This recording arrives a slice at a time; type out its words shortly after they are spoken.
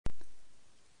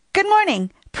Good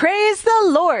morning. Praise the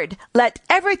Lord. Let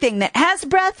everything that has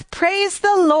breath praise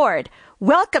the Lord.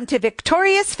 Welcome to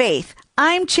Victorious Faith.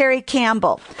 I'm Cherri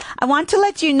Campbell. I want to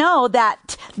let you know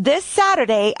that this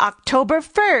Saturday, October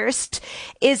 1st,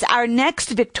 is our next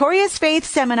Victorious Faith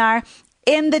seminar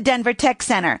in the Denver Tech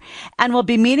Center. And we'll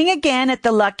be meeting again at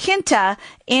the La Quinta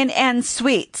Inn and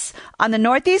Suites on the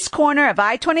northeast corner of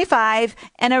I-25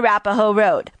 and Arapahoe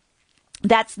Road.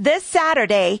 That's this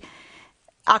Saturday,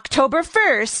 October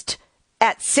 1st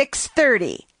at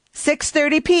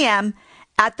 6:30 p.m.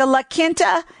 at the La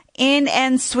Quinta Inn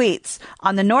and Suites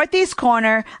on the northeast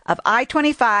corner of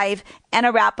I-25 and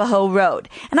Arapahoe Road.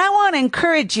 And I want to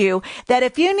encourage you that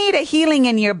if you need a healing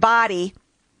in your body,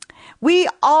 we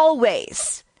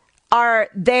always are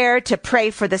there to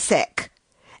pray for the sick.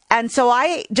 And so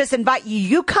I just invite you,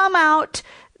 you come out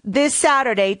this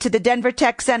Saturday to the Denver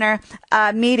Tech Center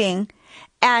meeting,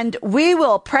 and we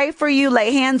will pray for you,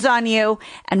 lay hands on you,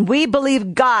 and we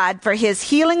believe God for his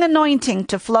healing anointing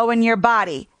to flow in your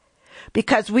body,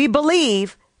 because we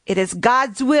believe it is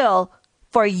God's will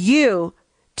for you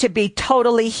to be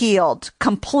totally healed,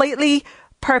 completely,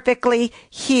 perfectly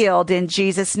healed in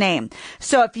Jesus' name.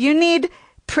 So if you need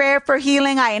prayer for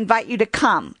healing, I invite you to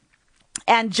come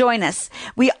and join us.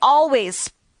 We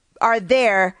always are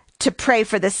there to pray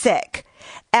for the sick.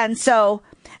 And so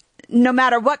no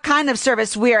matter what kind of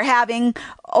service we are having,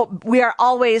 we are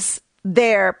always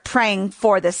there praying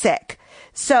for the sick.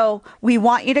 So we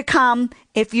want you to come.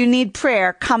 If you need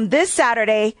prayer, come this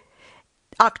Saturday,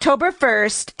 October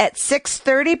 1st at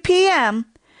 6:30 p.m.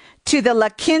 to the La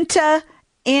Quinta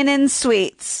Inn and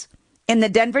Suites in the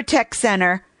Denver Tech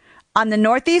Center on the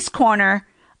northeast corner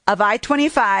of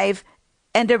I-25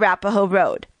 and Arapahoe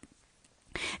Road.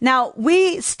 Now,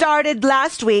 we started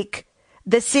last week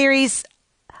the series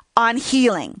on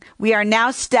healing. We are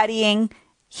now studying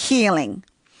healing.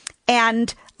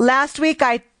 And last week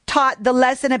I taught the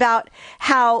lesson about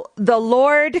how the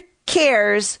Lord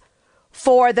cares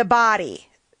for the body.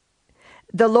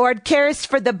 The Lord cares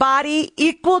for the body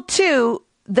equal to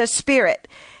the spirit,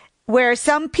 where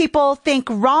some people think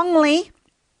wrongly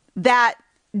that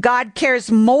God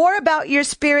cares more about your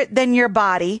spirit than your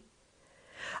body.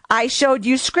 I showed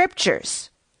you scriptures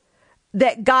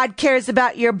that God cares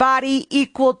about your body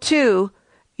equal to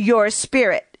your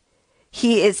spirit.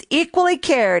 He is equally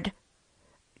caring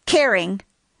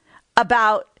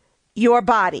about your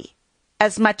body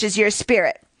as much as your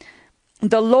spirit.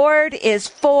 The Lord is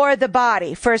for the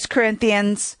body. 1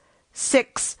 Corinthians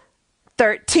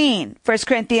 6:13. 1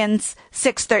 Corinthians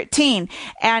 6:13.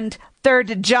 And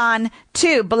 3 John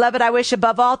 2. Beloved, I wish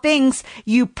above all things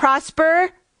you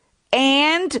prosper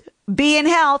and be in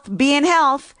health,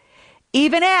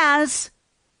 even as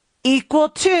equal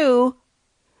to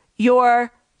your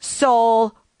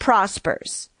soul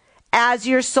prospers. As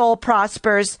your soul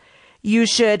prospers, you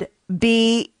should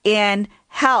be in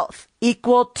health,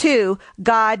 equal to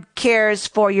God cares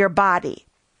for your body.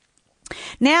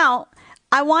 Now,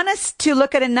 I want us to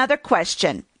look at another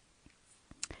question.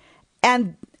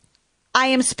 And I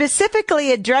am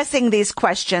specifically addressing these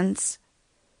questions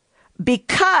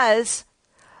because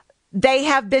they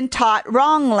have been taught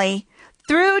wrongly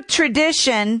through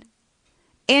tradition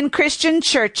in Christian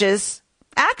churches,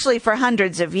 actually for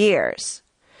hundreds of years.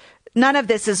 None of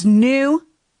this is new,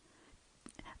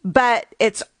 but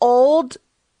it's old,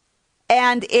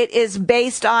 and it is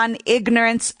based on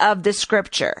ignorance of the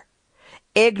scripture.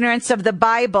 Ignorance of the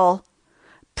Bible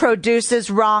produces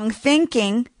wrong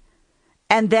thinking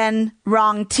and then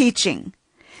wrong teaching.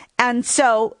 And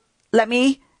so let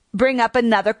me bring up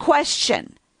another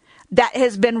question that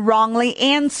has been wrongly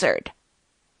answered.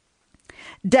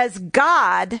 Does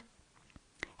God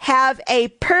have a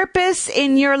purpose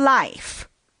in your life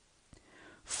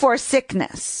for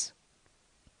sickness?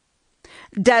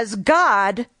 Does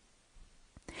God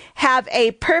have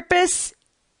a purpose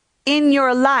in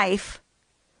your life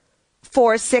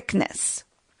for sickness?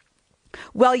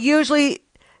 Well, usually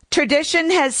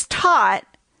tradition has taught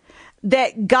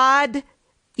that God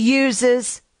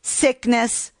uses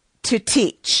sickness to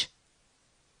teach.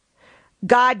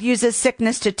 God uses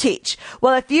sickness to teach.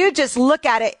 Well, if you just look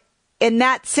at it in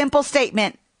that simple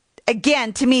statement,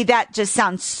 again, to me, that just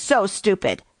sounds so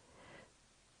stupid.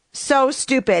 So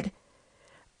stupid.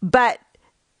 But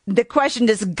the question,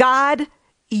 does God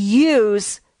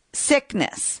use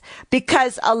sickness?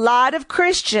 Because a lot of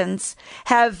Christians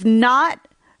have not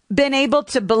been able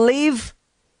to believe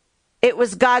it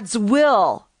was God's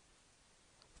will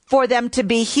for them to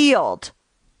be healed,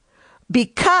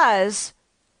 because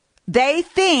they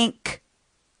think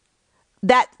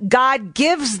that God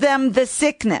gives them the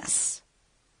sickness.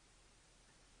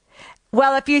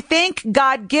 Well, if you think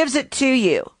God gives it to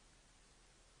you,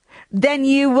 then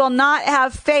you will not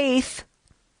have faith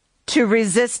to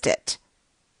resist it.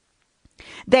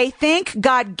 They think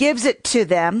God gives it to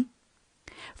them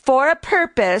for a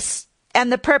purpose,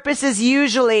 and the purpose is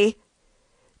usually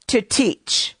to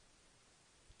teach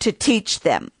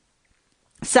them.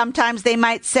 Sometimes they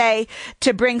might say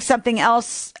to bring something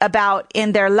else about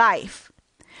in their life.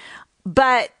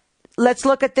 But let's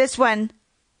look at this one.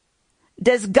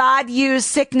 Does God use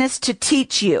sickness to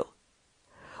teach you?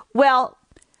 Well,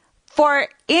 for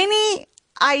any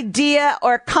idea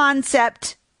or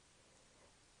concept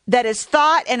that is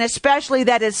thought, and especially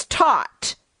that is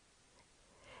taught,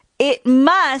 it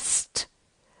must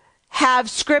have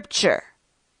scripture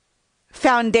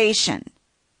foundation.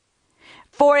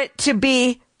 For it to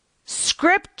be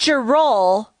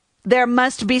scriptural, there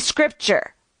must be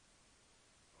scripture.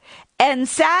 And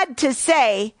sad to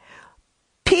say,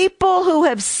 people who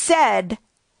have said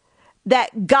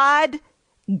that God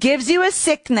gives you a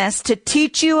sickness to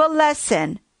teach you a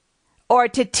lesson or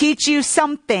to teach you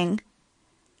something,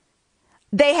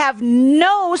 they have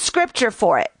no scripture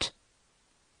for it.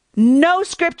 No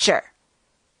scripture.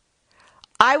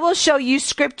 I will show you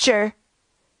scripture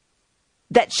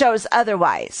that shows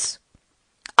otherwise.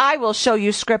 I will show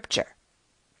you scripture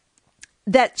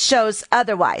that shows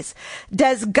otherwise.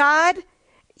 Does God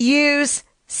use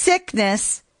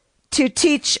sickness to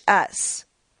teach us?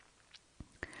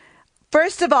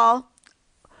 First of all,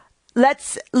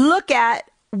 let's look at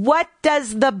what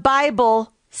does the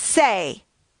Bible say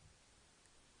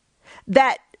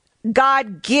that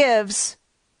God gives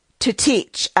to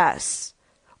teach us.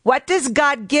 What does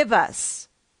God give us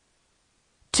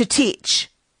to teach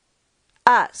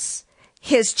us,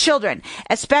 his children?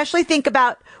 Especially think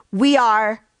about we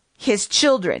are his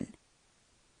children.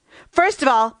 First of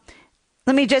all,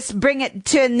 let me just bring it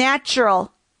to a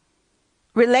natural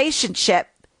relationship.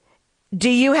 Do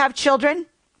you have children?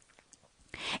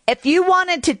 If you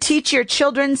wanted to teach your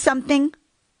children something,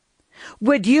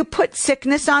 would you put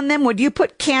sickness on them? Would you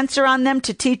put cancer on them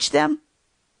to teach them?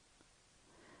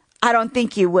 I don't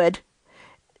think you would.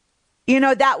 You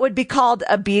know, that would be called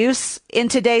abuse in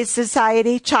today's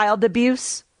society, child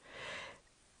abuse.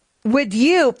 Would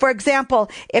you, for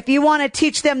example, if you want to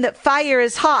teach them that fire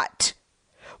is hot,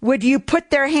 would you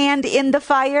put their hand in the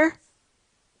fire?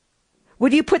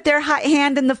 Would you put their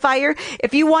hand in the fire?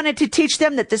 If you wanted to teach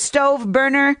them that the stove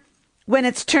burner, when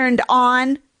it's turned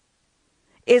on,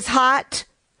 is hot,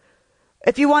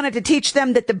 if you wanted to teach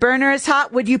them that the burner is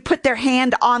hot, would you put their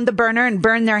hand on the burner and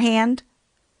burn their hand?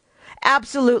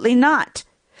 Absolutely not.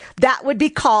 That would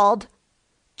be called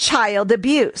child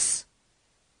abuse.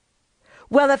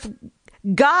 Well, if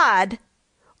God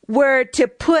were to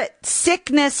put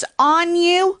sickness on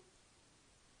you,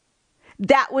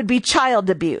 that would be child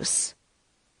abuse.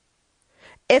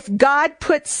 If God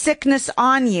puts sickness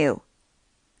on you,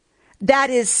 that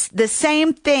is the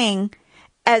same thing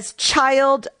as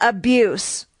child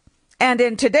abuse. And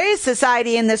in today's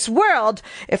society, in this world,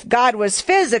 if God was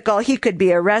physical, he could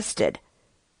be arrested.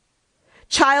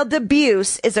 Child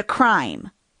abuse is a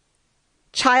crime.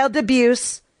 Child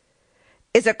abuse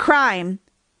is a crime.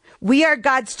 We are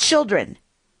God's children.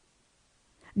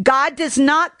 God does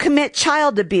not commit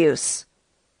child abuse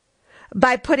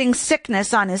by putting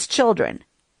sickness on his children.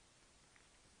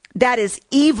 That is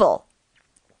evil.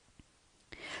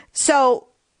 So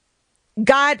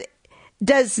God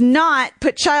does not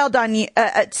put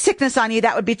sickness on you.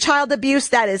 That would be child abuse.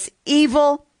 That is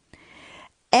evil.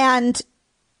 And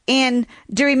do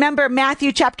you remember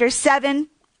Matthew chapter 7,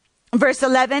 verse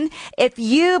 11? If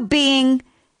you being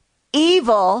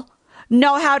evil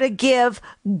know how to give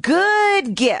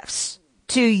good gifts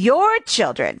to your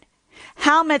children,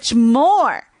 how much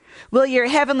more will your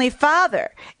heavenly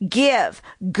Father give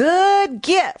good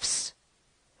gifts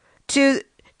to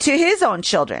his own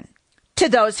children, to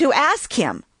those who ask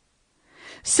him?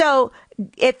 So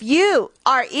if you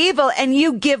are evil and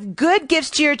you give good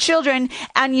gifts to your children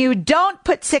and you don't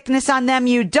put sickness on them,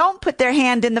 you don't put their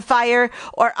hand in the fire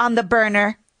or on the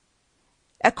burner,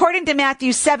 according to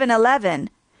Matthew 7:11,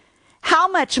 how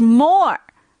much more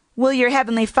will your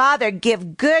heavenly Father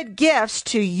give good gifts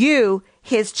to you,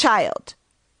 his child?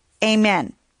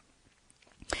 Amen.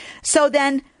 So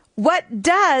then, what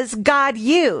does God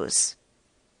use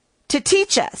to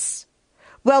teach us?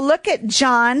 Well, look at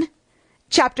John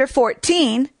chapter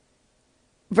 14,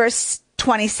 verse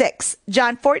 26.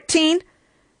 John 14,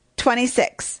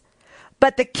 26.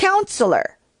 But the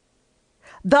Counselor,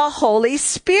 the Holy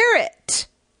Spirit,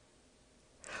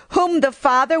 whom the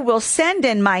Father will send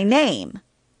in my name,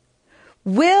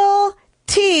 will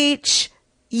teach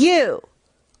you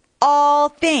all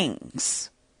things,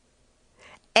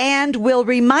 and will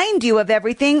remind you of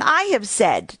everything I have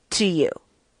said to you.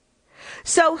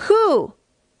 So who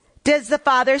does the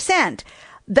Father send?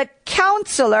 The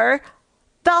Counselor,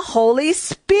 the Holy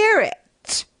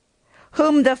Spirit,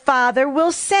 whom the Father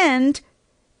will send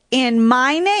in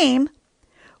my name,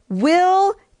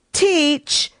 will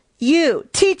teach you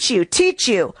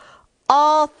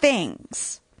all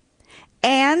things,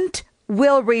 and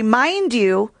will remind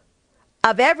you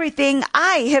of everything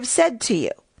I have said to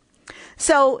you.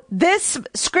 So this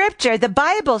scripture, the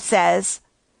Bible says,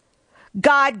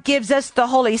 God gives us the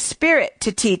Holy Spirit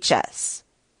to teach us.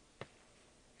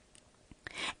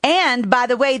 And by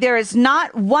the way, there is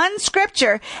not one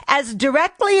scripture as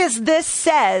directly as this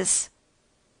says,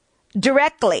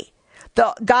 directly,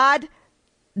 the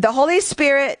Holy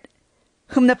Spirit,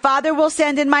 whom the Father will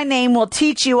send in my name, will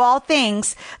teach you all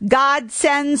things. God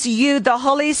sends you the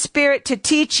Holy Spirit to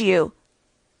teach you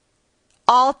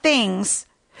all things.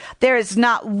 There is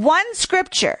not one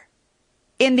scripture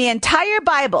in the entire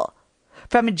Bible,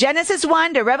 from Genesis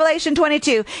 1 to Revelation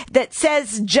 22, that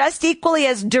says just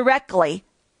as directly,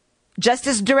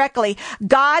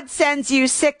 God sends you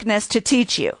sickness to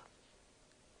teach you.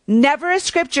 Never a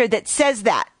scripture that says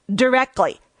that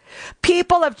directly.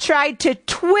 People have tried to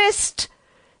twist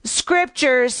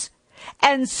scriptures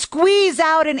and squeeze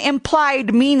out an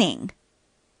implied meaning,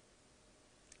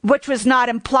 which was not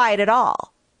implied at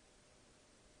all,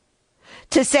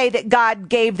 to say that God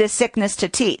gave this sickness to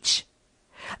teach.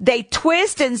 They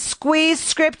twist and squeeze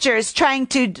scriptures, trying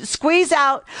to squeeze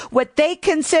out what they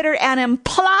consider an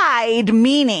implied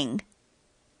meaning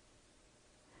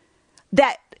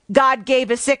that God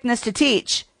gave a sickness to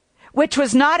teach, which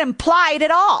was not implied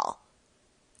at all.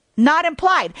 Not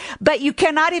implied. But you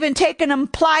cannot even take an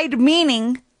implied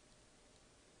meaning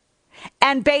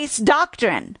and base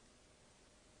doctrine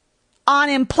on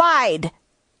implied,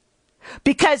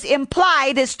 because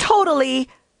implied is totally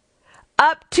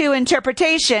up to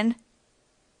interpretation.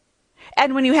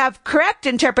 And when you have correct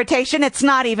interpretation, it's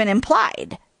not even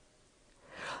implied.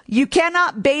 You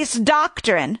cannot base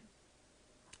doctrine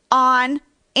on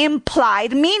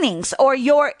implied meanings or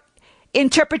your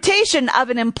interpretation of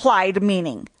an implied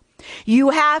meaning.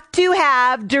 You have to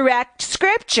have direct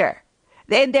scripture.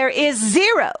 And there is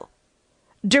zero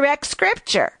direct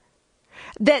scripture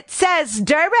that says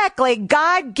directly,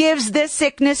 God gives this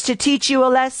sickness to teach you a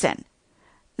lesson.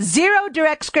 Zero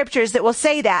direct scriptures that will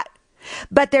say that.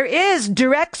 But there is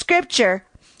direct scripture.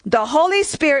 The Holy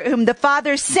Spirit, whom the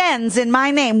Father sends in my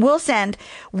name,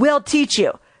 will teach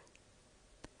you.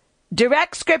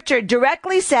 Direct scripture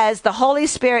directly says the Holy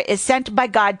Spirit is sent by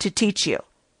God to teach you.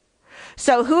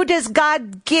 So who does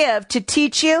God give to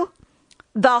teach you?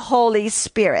 The Holy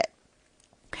Spirit.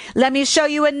 Let me show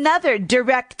you another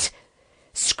direct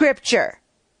scripture.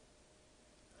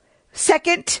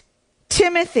 2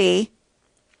 Timothy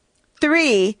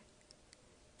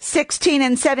 3:16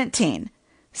 and 17.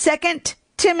 2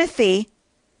 Timothy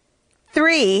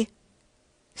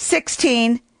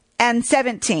 3:16 and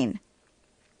 17.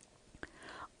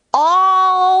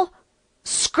 All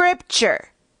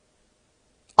scripture.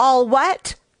 All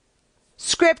what?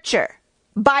 Scripture.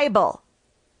 Bible.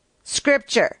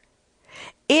 Scripture.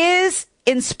 Is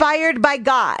inspired by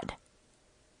God.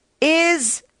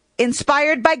 Is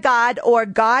inspired by God or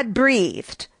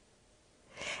God-breathed.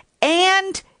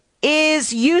 And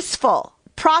is useful,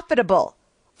 profitable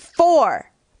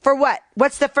for what?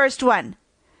 What's the first one?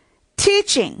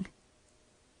 Teaching.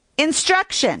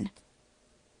 Instruction.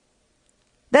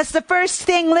 That's the first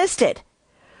thing listed.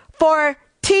 For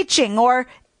teaching or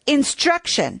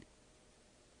instruction.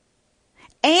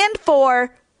 And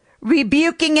for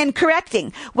rebuking and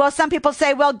correcting. Well, some people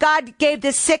say, well, God gave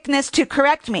this sickness to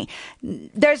correct me.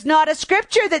 There's not a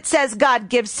scripture that says God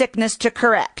gives sickness to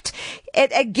correct.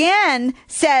 It again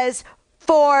says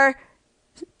for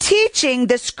teaching.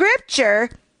 The scripture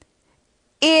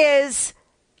is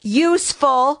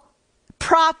useful,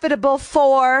 profitable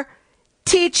for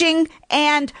teaching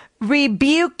and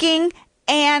rebuking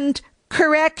and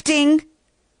correcting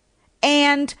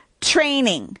and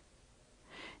training.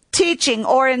 Teaching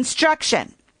or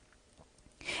instruction,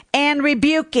 and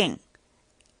rebuking,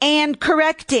 and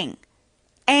correcting,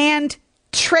 and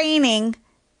training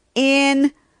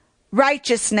in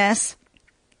righteousness,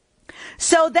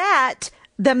 so that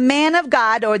the man of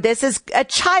God, or this is a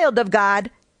child of God,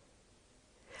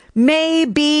 may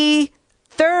be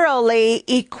thoroughly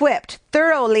equipped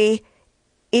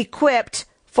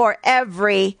for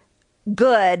every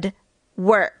good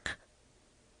work.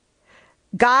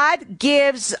 God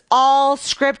gives all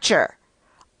scripture,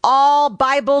 all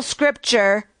Bible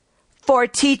scripture for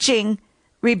teaching,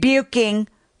 rebuking,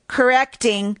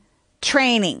 correcting,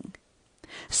 training.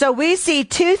 So we see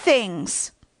two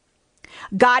things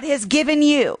God has given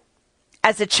you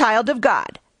as a child of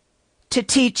God to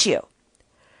teach you.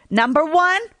 Number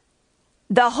one,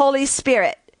 the Holy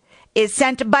Spirit is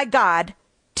sent by God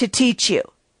to teach you.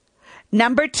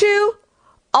 Number two,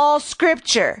 all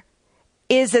Scripture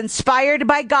is inspired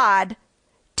by God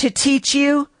to teach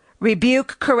you,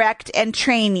 rebuke, correct, and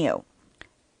train you.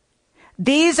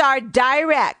 These are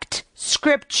direct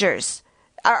scriptures,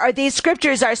 or these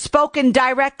scriptures are spoken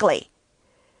directly,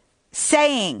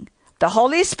 saying the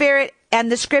Holy Spirit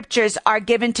and the scriptures are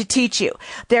given to teach you.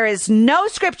 There is no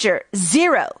scripture,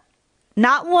 zero,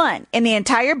 not one, in the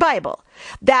entire Bible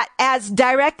that as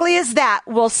directly as that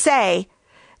will say,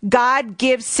 God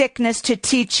gives sickness to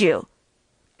teach you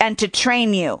and to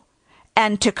train you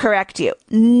and to correct you.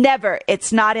 Never.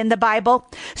 It's not in the Bible.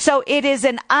 So it is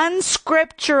an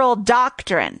unscriptural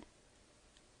doctrine.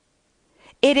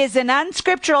 It is an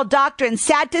unscriptural doctrine.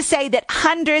 Sad to say that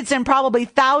hundreds and probably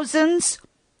thousands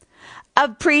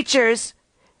of preachers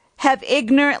have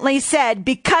ignorantly said,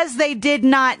 because they did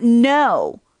not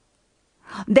know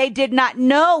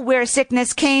where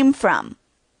sickness came from.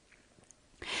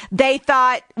 They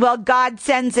thought, well, God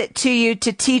sends it to you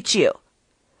to teach you.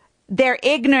 They're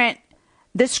ignorant.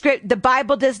 The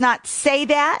Bible does not say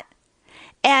that.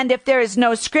 And if there is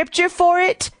no scripture for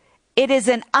it, it is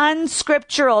an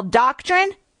unscriptural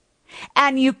doctrine.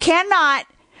 And you cannot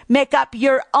make up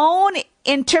your own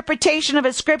interpretation of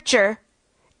a scripture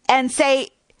and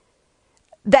say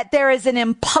that there is an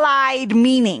implied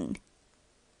meaning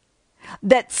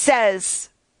that says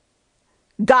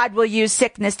God will use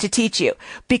sickness to teach you.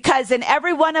 Because in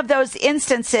every one of those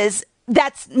instances,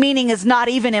 that meaning is not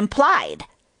even implied.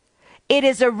 It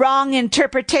is a wrong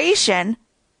interpretation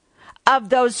of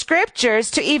those scriptures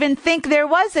to even think there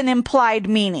was an implied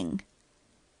meaning.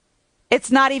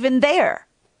 It's not even there.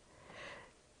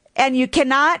 And you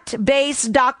cannot base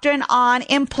doctrine on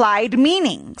implied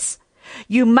meanings.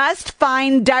 You must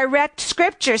find direct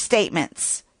scripture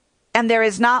statements. And there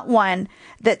is not one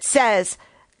that says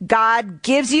God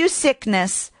gives you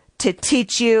sickness to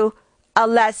teach you a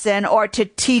lesson or to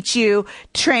teach you,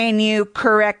 train you,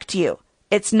 correct you.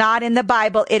 It's not in the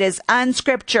Bible. It is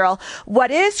unscriptural.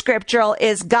 What is scriptural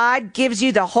is God gives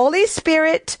you the Holy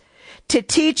Spirit to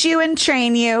teach you and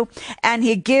train you, and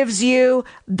he gives you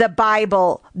the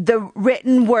Bible, the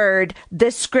written word,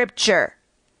 the scripture,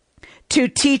 to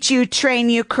teach you, train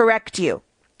you, correct you,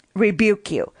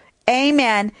 rebuke you.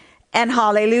 Amen and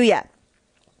hallelujah.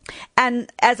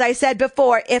 And as I said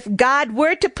before, if God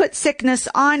were to put sickness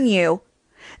on you,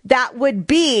 that would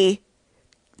be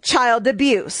child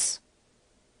abuse.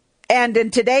 And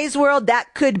in today's world,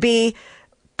 that could be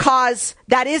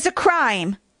that is a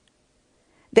crime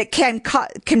that can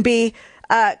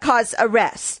cause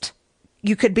arrest.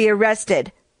 You could be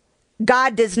arrested.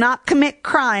 God does not commit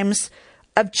crimes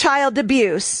of child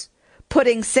abuse,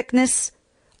 putting sickness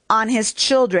on his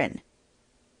children.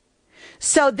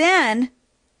 So then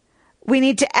we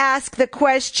need to ask the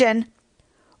question,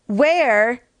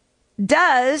 where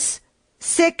does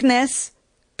sickness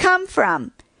come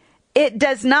from? It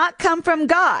does not come from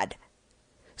God.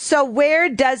 So where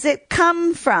does it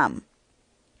come from?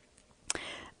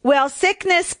 Well,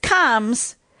 sickness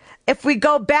comes, if we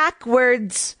go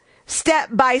backwards step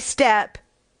by step,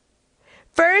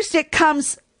 first it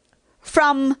comes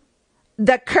from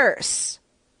the curse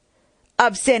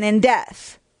of sin and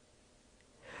death.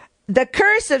 The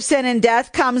curse of sin and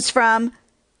death comes from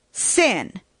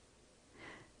sin.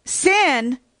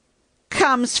 Sin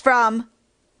comes from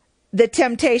the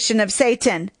temptation of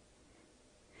Satan.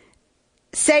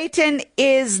 Satan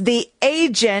is the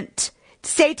agent.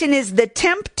 Satan is the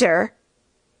tempter.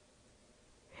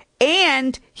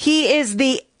 And he is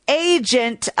the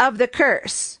agent of the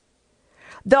curse.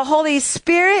 The Holy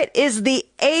Spirit is the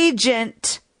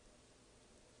agent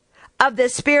of the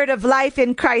Spirit of life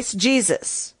in Christ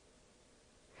Jesus.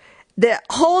 The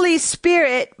Holy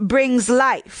Spirit brings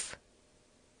life.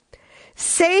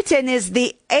 Satan is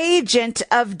the agent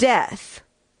of death.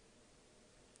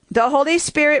 The Holy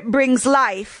Spirit brings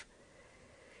life.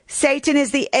 Satan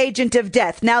is the agent of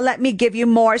death. Now let me give you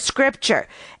more scripture.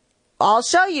 I'll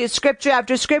show you scripture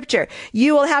after scripture.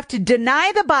 You will have to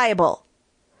deny the Bible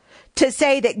to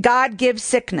say that God gives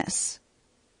sickness.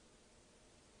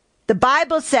 The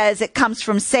Bible says it comes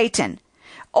from Satan.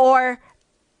 Or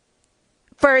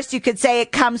first you could say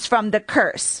it comes from the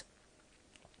curse.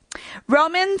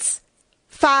 Romans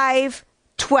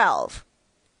 5:12.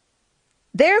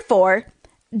 Therefore,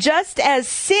 just as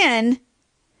sin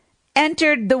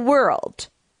entered the world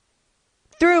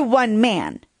through one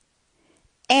man,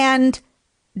 and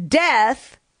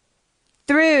death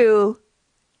through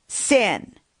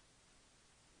sin.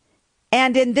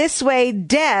 And in this way,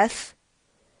 death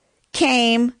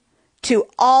came to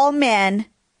all men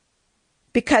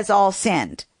because all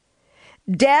sinned.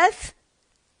 Death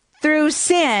through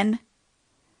sin,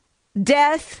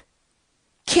 death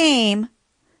came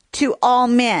to all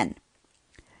men.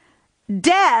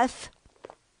 Death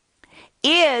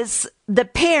is the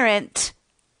parent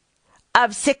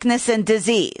of sickness and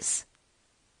disease.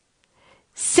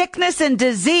 Sickness and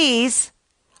disease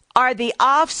are the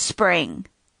offspring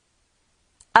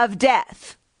of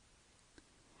death.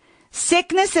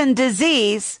 Sickness and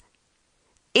disease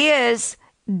is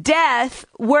death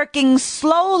working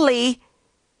slowly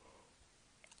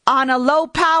on a low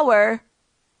power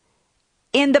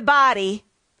in the body,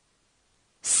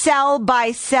 cell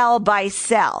by cell by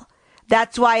cell.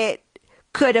 That's why it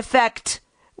could affect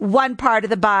one part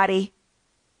of the body,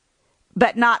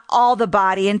 but not all the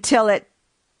body until it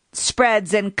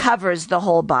spreads and covers the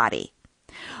whole body.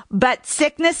 But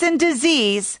sickness and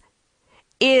disease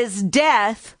is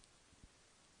death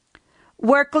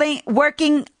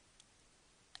working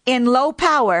in low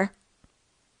power,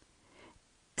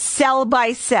 cell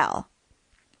by cell.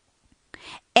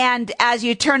 And as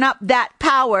you turn up that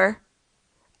power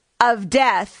of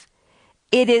death,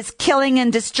 it is killing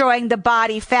and destroying the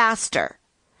body faster.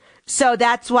 So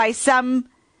that's why some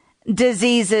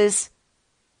diseases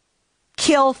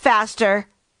kill faster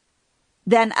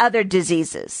than other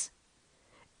diseases.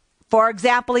 For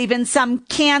example, even some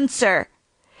cancer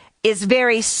is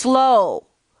very slow,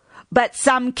 but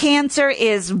some cancer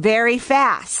is very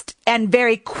fast and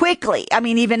very quickly. I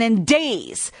mean, even in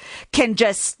days, can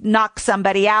just knock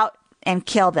somebody out and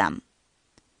kill them.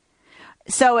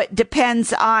 So it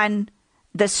depends on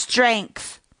the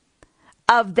strength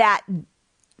of that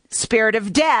spirit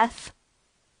of death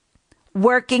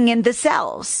working in the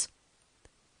cells.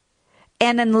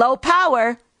 And in low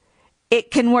power, it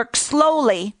can work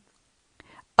slowly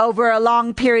over a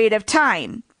long period of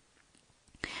time.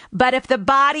 But if the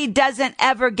body doesn't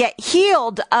ever get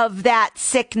healed of that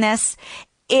sickness,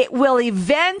 it will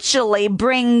eventually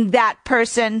bring that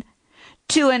person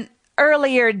to an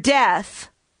earlier death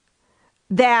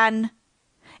than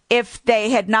if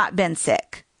they had not been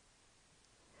sick.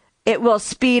 It will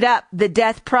speed up the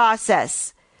death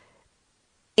process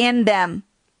in them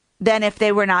than if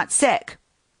they were not sick.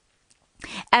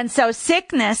 And so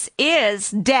sickness is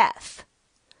death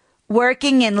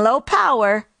working in low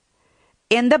power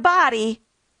in the body,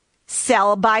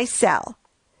 cell by cell.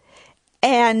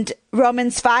 And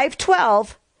Romans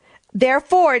 5:12,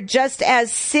 therefore, just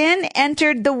as sin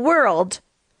entered the world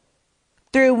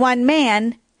through one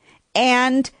man,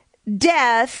 and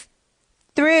death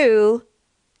through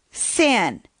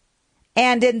sin.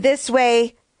 And in this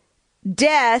way,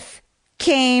 death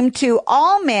came to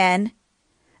all men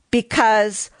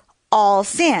because all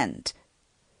sinned.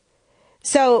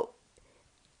 So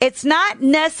it's not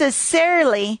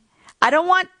necessarily, I don't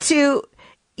want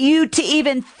you to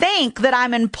even think that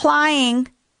I'm implying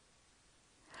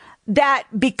that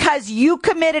because you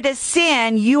committed a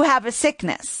sin, you have a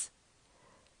sickness.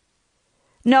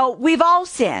 No, we've all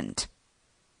sinned.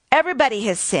 Everybody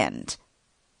has sinned.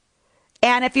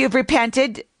 And if you've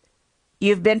repented,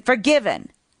 you've been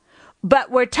forgiven.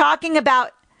 But we're talking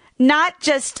about not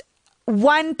just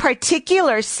one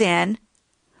particular sin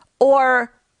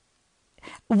or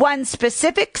one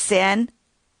specific sin,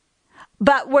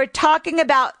 but we're talking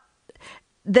about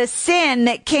the sin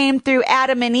that came through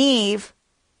Adam and Eve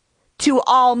to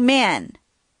all men.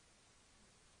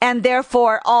 And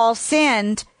therefore all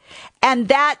sinned. And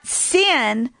that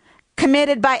sin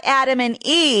committed by Adam and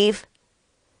Eve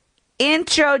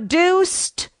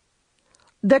introduced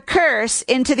the curse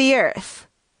into the earth.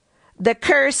 The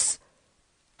curse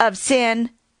of sin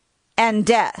and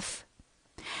death.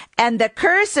 And the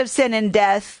curse of sin and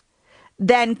death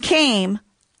then came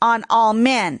on all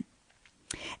men.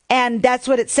 And that's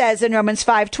what it says in Romans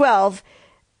 5:12.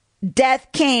 Death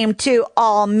came to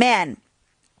all men.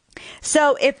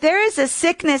 So if there is a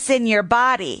sickness in your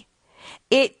body,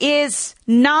 it is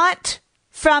not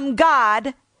from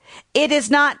God. It is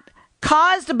not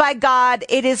caused by God.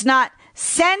 It is not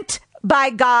sent by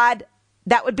God.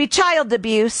 That would be child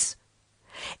abuse.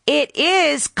 It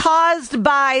is caused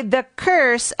by the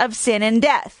curse of sin and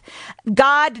death.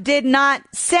 God did not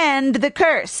send the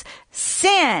curse.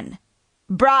 Sin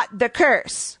brought the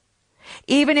curse.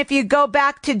 Even if you go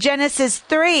back to Genesis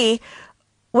 3,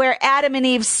 where Adam and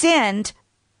Eve sinned,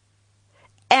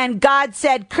 and God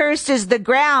said, cursed is the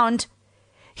ground,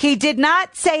 he did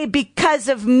not say because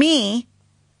of me.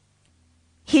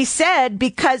 He said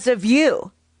because of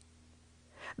you.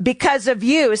 Because of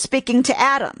you, speaking to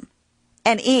Adam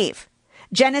and Eve.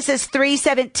 Genesis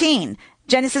 3:17.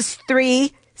 Genesis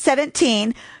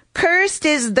 3:17. Cursed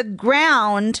is the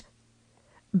ground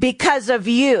because of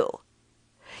you.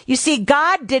 You see,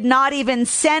 God did not even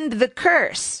send the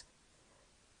curse.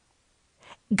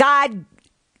 God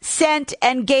sent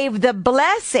and gave the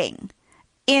blessing.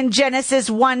 In Genesis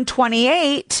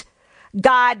 1:28,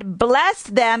 God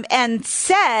blessed them and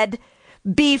said,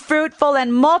 be fruitful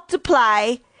and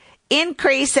multiply,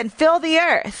 increase and fill the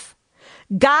earth.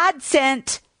 God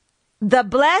sent the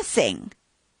blessing.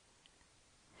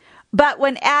 But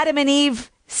when Adam and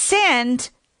Eve sinned,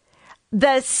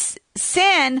 the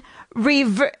sin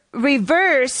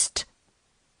reversed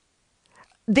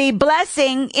the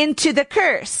blessing into the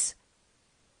curse.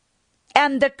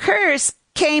 And the curse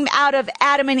came out of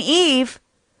Adam and Eve,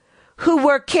 who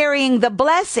were carrying the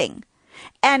blessing.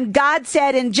 And God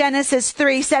said in Genesis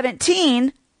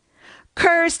 3:17,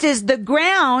 cursed is the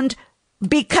ground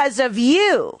because of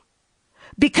you,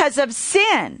 because of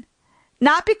sin,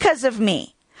 not because of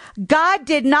me. God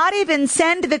did not even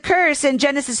send the curse in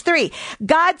Genesis 3.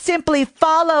 God simply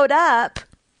followed up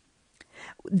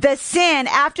the sin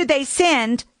after they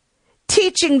sinned,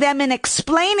 teaching them and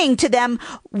explaining to them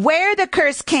where the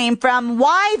curse came from,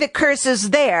 why the curse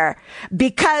is there.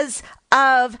 Because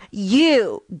of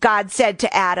you, God said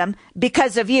to Adam,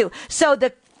 because of you. So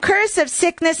the curse of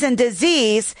sickness and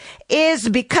disease is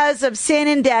because of sin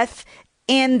and death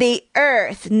in the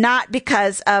earth, not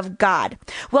because of God.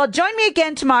 Well, join me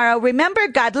again tomorrow. Remember,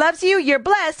 God loves you. You're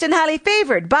blessed and highly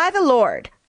favored by the Lord.